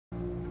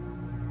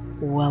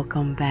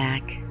Welcome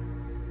back.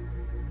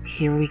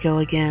 Here we go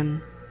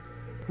again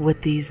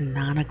with these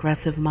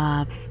non-aggressive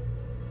mobs.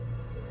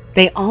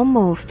 They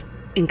almost,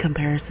 in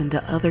comparison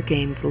to other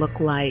games, look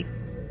like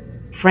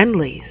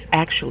friendlies.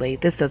 Actually,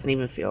 this doesn't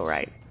even feel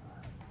right.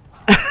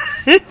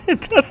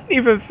 It doesn't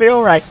even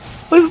feel right.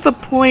 What's the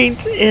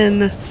point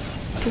in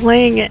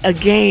playing a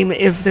game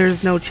if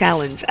there's no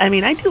challenge? I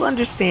mean, I do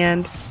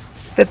understand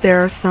that there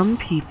are some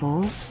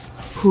people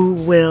who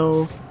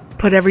will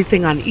put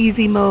everything on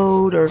easy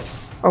mode or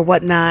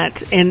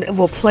whatnot and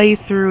will play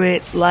through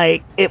it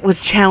like it was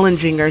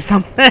challenging or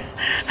something.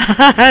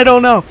 I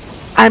don't know.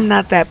 I'm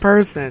not that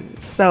person.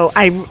 So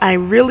I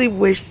really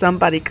wish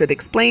somebody could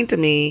explain to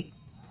me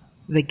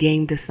the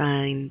game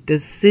design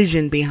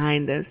decision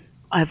behind this.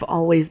 I've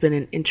always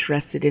been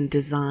interested in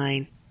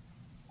design.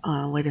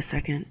 Wait a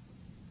second.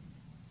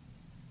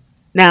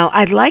 Now,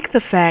 I like the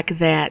fact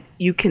that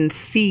you can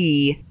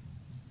see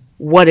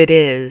what it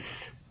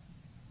is.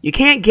 You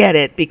can't get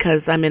it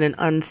because I'm in an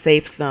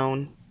unsafe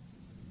zone.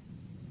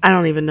 I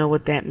don't even know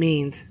what that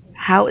means.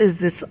 How is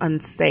this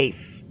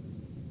unsafe?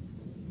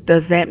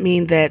 Does that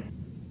mean that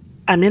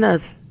I'm in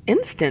an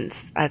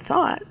instance, I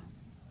thought?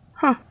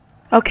 Huh.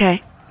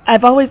 Okay.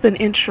 I've always been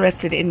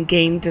interested in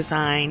game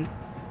design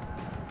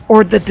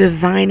or the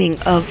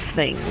designing of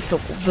things. So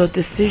the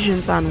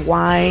decisions on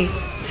why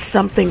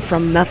something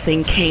from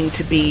nothing came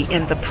to be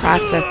and the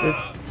processes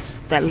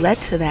that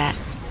led to that.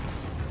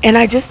 And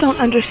I just don't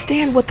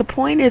understand what the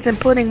point is in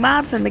putting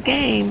mobs in the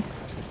game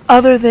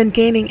other than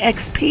gaining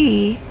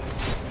XP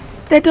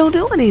that don't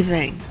do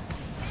anything.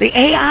 The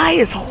AI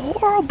is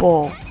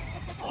horrible.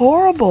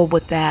 Horrible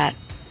with that.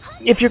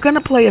 If you're going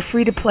to play a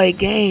free-to-play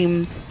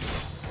game,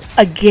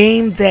 a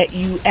game that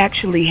you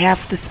actually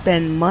have to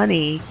spend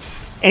money,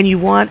 and you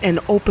want an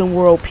open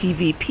world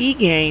PvP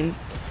game,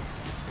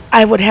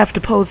 I would have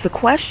to pose the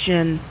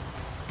question,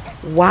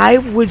 why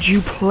would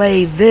you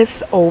play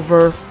this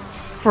over,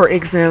 for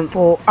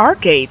example,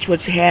 Arcade,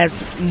 which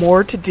has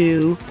more to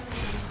do,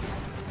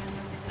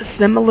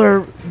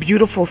 similar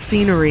beautiful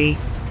scenery.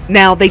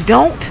 Now, they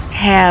don't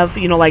have,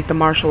 you know, like the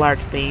martial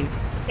arts theme,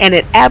 and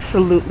it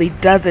absolutely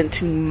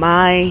doesn't, in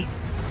my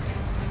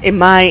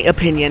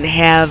opinion,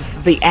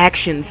 have the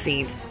action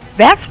scenes.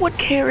 That's what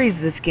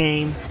carries this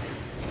game,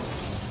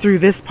 through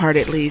this part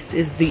at least,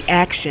 is the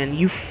action.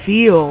 You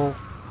feel,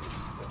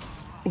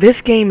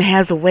 this game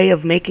has a way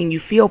of making you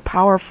feel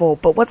powerful,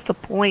 but what's the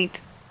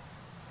point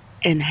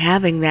in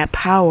having that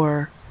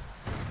power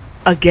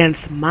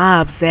against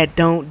mobs that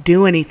don't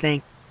do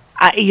anything?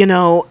 You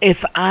know,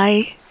 if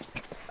I...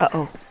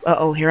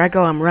 Uh-oh, here I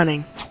go, I'm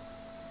running.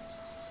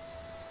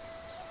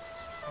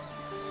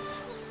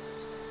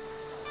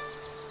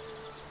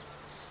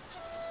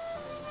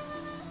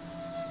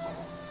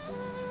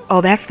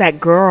 Oh, that's that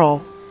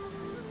girl.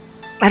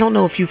 I don't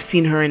know if you've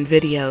seen her in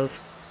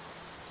videos.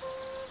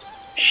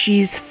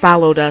 She's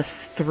followed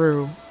us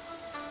through.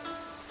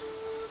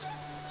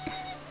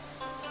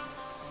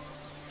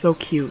 So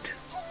cute.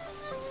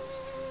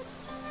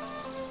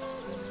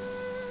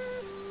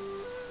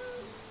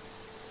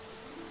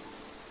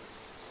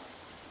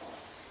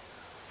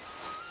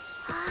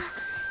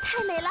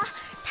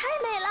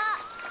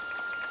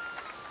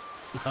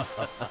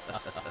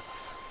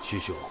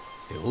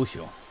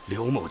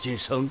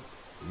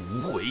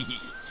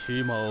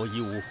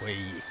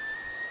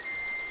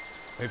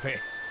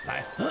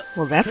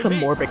 Well, that's a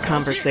morbid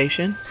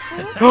conversation.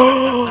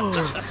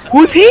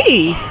 Who's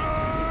he?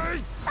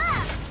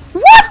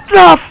 What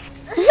the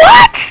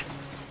what?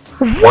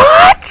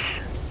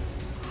 What?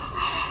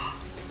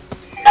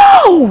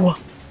 No!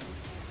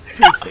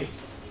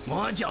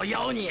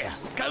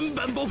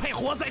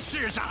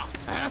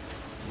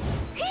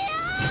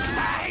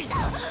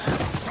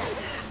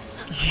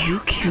 You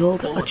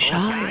killed a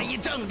child.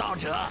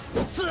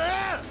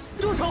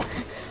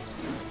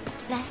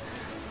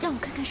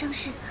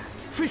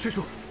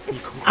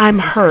 I'm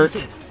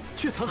hurt.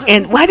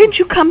 And why didn't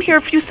you come here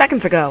a few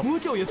seconds ago?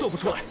 What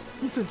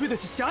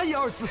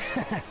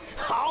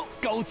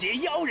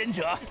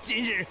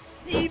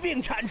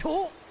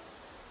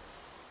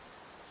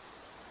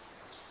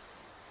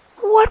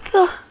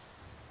the?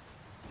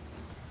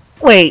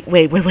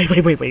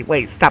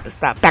 Wait.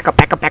 Stop. Back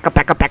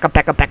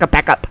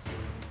up.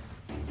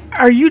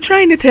 Are you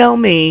trying to tell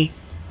me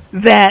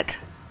that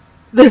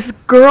this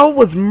girl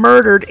was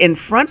murdered in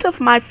front of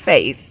my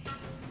face?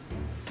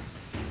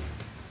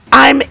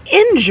 I'm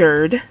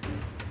injured.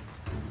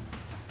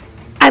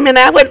 I mean,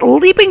 I went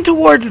leaping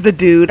towards the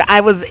dude. I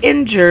was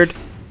injured.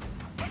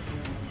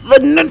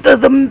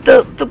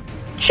 The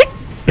chick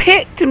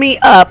picked me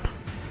up,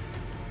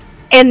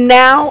 and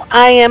now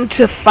I am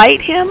to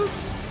fight him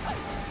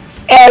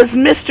as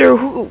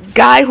Mr.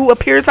 Guy who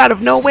appears out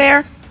of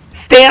nowhere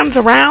stands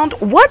around.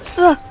 What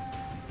the?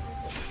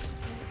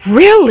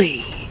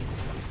 Really?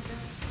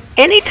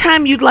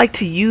 Anytime you'd like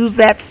to use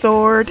that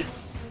sword,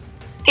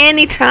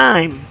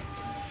 anytime.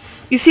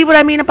 You see what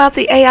I mean about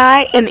the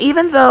AI? And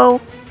even though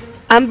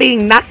I'm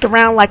being knocked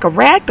around like a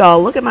rag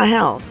doll, look at my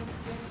health.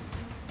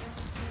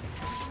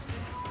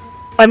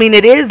 I mean,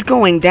 it is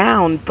going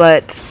down,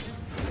 but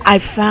I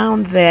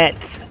found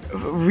that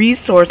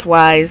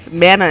resource-wise,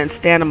 mana and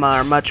stamina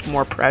are much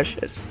more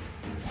precious.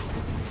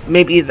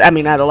 Maybe, I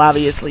mean, that'll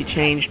obviously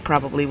change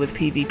probably with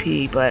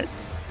PvP, but...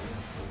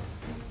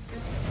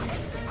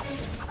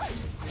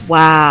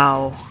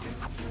 Wow.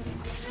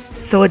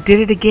 So it did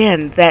it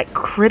again. That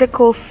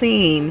critical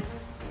scene.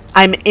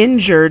 I'm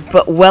injured,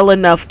 but well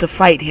enough to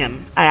fight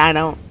him. I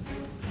don't...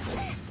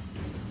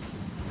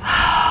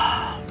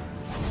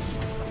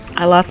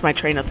 I lost my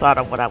train of thought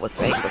of what I was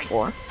saying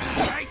before.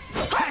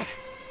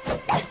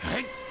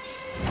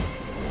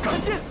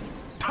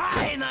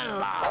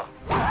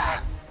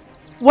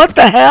 What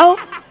the hell?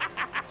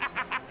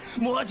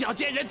 魔教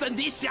贱人怎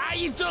敌侠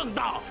义正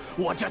道？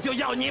我这就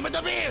要你们的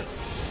命！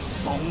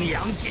松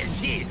阳剑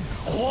气，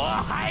火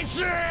海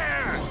市。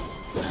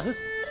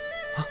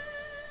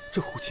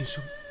这胡琴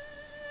声，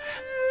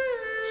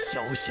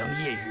潇湘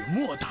夜雨，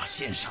莫大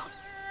先生。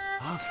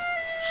啊，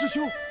师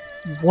兄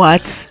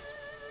What？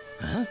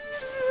 嗯？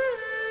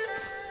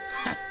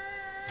哼，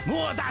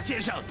莫大先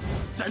生，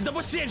怎的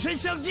不现身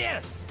相见？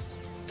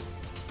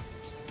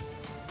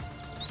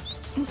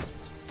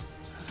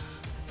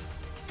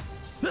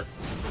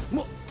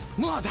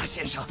莫大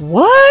先生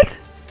What？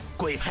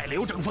 贵派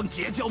刘正风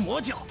结交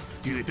魔教，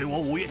欲对我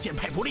五岳剑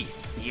派不利，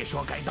你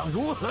说该当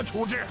如何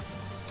处置？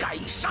该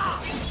杀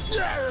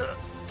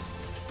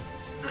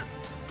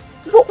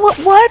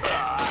What？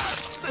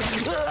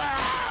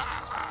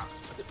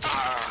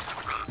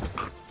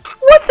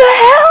 What the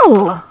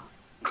hell？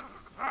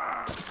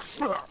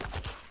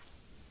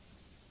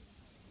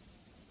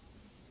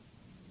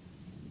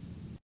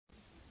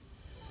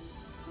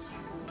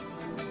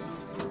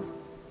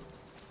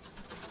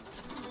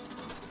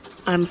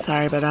 I'm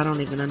sorry, but I don't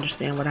even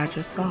understand what I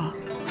just saw.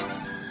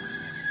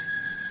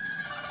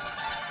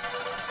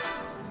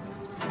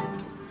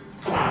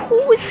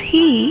 Who is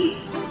he?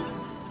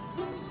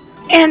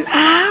 And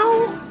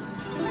how?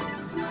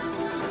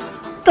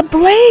 The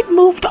blade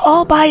moved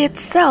all by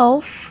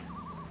itself.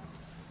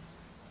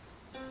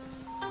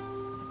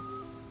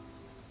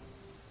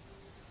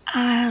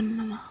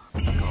 I'm...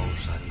 高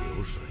山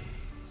流水，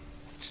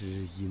知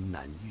音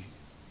难遇。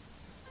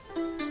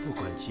不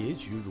管结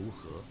局如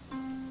何，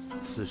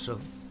此生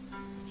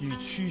与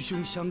屈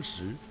兄相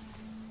识，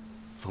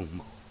冯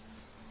某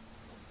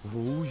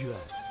无怨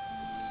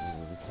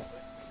无悔。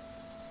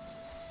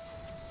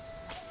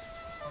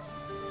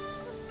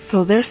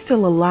 So they're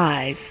still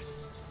alive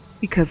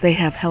because they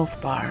have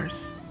health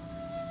bars.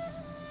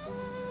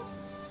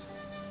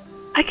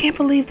 I can't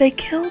believe they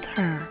killed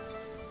her.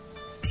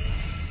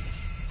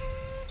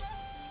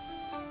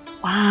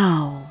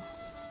 Wow.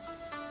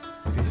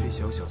 菲菲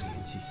小小的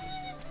年纪，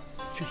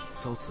却已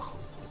遭此横祸。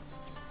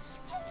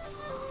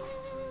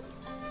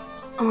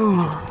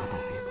Oh.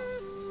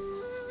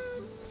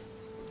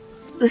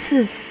 This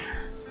is...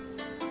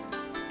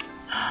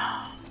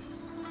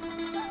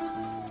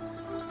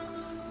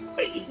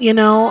 You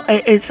know,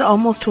 it's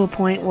almost to a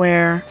point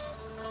where,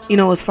 you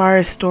know, as far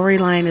as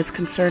storyline is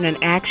concerned and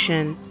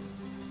action,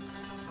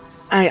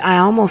 I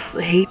almost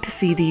hate to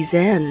see these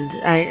end.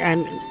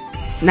 I'm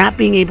not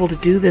being able to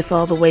do this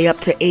all the way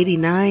up to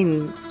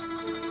 89.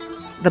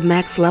 The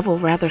max level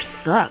rather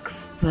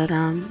sucks, but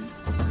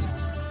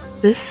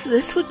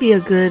this would be a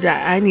good.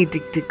 I need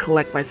to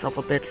collect myself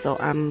a bit, so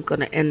I'm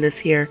gonna end this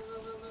here.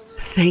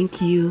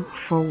 Thank you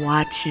for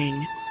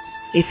watching.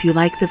 If you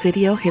like the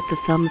video, hit the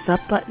thumbs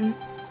up button.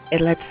 It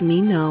lets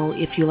me know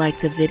if you like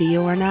the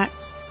video or not.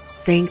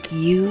 Thank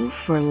you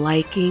for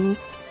liking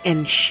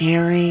and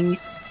sharing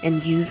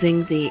and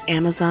using the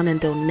Amazon and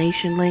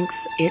donation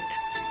links. It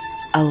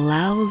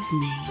allows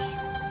me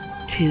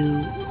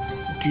to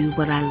do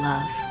what I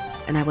love,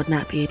 and I would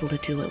not be able to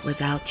do it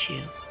without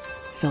you.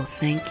 So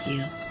thank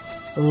you.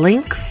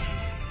 Links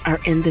are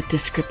in the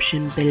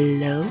description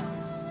below,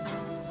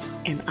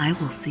 and I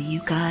will see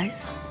you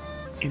guys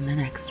in the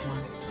next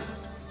one.